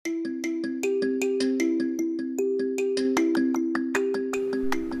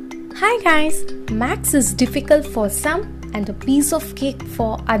Hi guys, maths is difficult for some and a piece of cake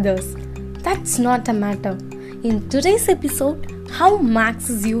for others. That's not a matter. In today's episode, how maths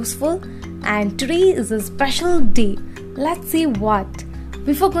is useful, and today is a special day. Let's see what.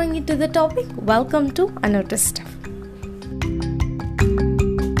 Before going into the topic, welcome to Unnoticed Stuff.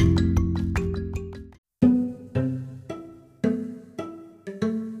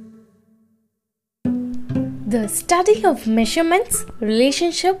 The study of measurements,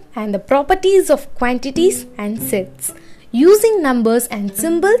 relationship, and the properties of quantities and sets. Using numbers and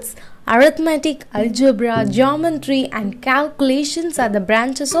symbols, arithmetic, algebra, geometry, and calculations are the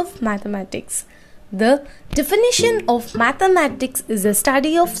branches of mathematics. The definition of mathematics is the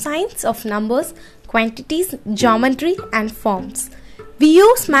study of science of numbers, quantities, geometry, and forms. We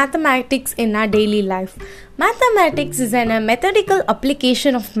use mathematics in our daily life. Mathematics is a methodical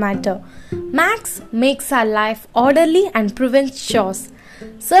application of matter. Maths makes our life orderly and prevents chores.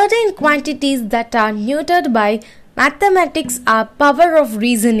 Certain quantities that are neutered by mathematics are power of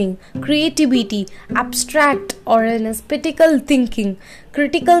reasoning, creativity, abstract or analytical thinking,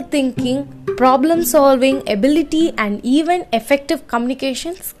 critical thinking, problem solving ability, and even effective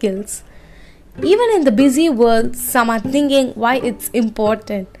communication skills. Even in the busy world, some are thinking why it's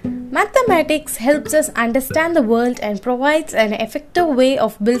important. Mathematics helps us understand the world and provides an effective way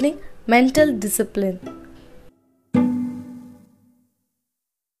of building mental discipline.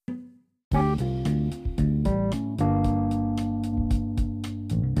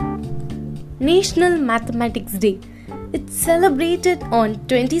 National Mathematics Day. It's celebrated on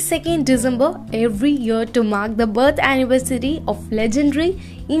 22nd December every year to mark the birth anniversary of legendary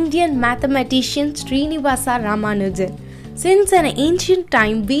Indian mathematician Srinivasa Ramanujan. Since an ancient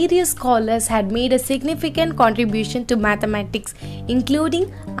time, various scholars had made a significant contribution to mathematics,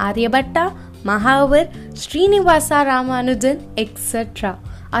 including Aryabhatta, Mahavir, Srinivasa Ramanujan, etc.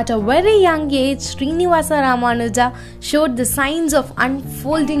 At a very young age, Srinivasa Ramanuja showed the signs of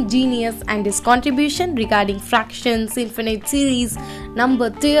unfolding genius, and his contribution regarding fractions, infinite series, number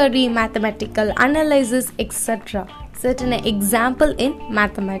theory, mathematical analysis, etc. set an example in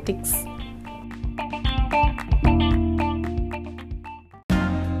mathematics.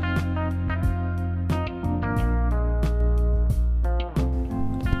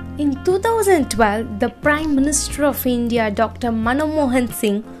 In 2012, the Prime Minister of India, Dr. Manmohan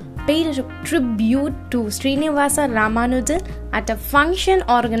Singh, paid a tribute to Srinivasa Ramanujan at a function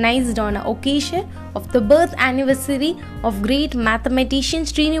organized on the occasion of the birth anniversary of great mathematician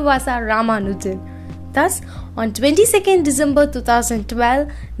Srinivasa Ramanujan. Thus, on 22nd December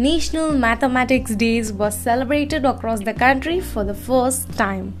 2012, National Mathematics Days was celebrated across the country for the first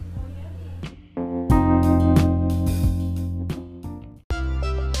time.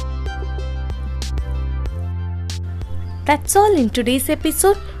 That's all in today's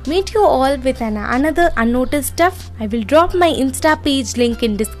episode. Meet you all with another unnoticed stuff. I will drop my Insta page link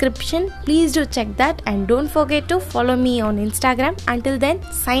in description. Please do check that and don't forget to follow me on Instagram. Until then,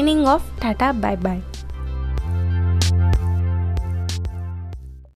 signing off. Tata, bye bye.